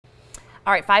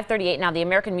All right, 5:38 now. The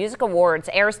American Music Awards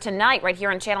airs tonight right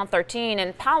here on Channel 13,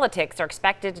 and politics are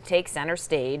expected to take center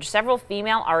stage. Several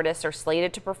female artists are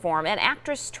slated to perform, and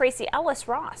actress Tracee Ellis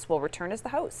Ross will return as the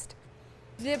host.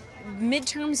 The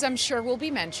midterms, I'm sure, will be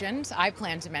mentioned. I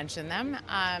plan to mention them.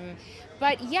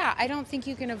 But yeah, I don't think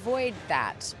you can avoid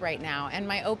that right now. And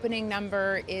my opening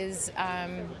number is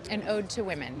an ode to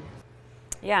women.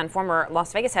 Yeah, and former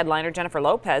Las Vegas headliner Jennifer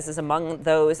Lopez is among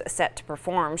those set to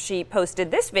perform. She posted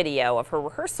this video of her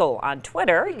rehearsal on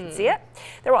Twitter. You can see it.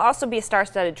 There will also be a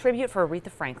star-studded tribute for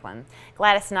Aretha Franklin.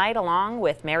 Gladys Knight, along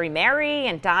with Mary Mary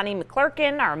and Donnie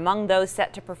McClurkin, are among those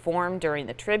set to perform during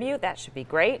the tribute. That should be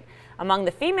great. Among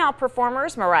the female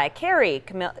performers, Mariah Carey,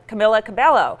 Camila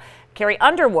Cabello, Carrie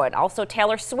Underwood, also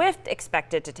Taylor Swift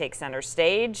expected to take center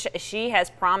stage. She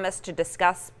has promised to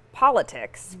discuss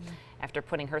politics. After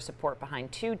putting her support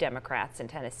behind 2 Democrats in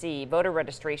Tennessee. Voter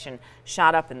registration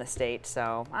shot up in the state,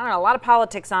 so I don't know, a lot of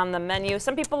politics on the menu.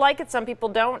 Some people like it, some people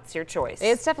don't. It's your choice.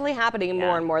 It's definitely happening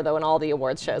more and more, though, in all the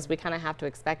awards shows. We kind of have to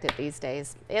expect it these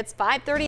days. It's 5:30.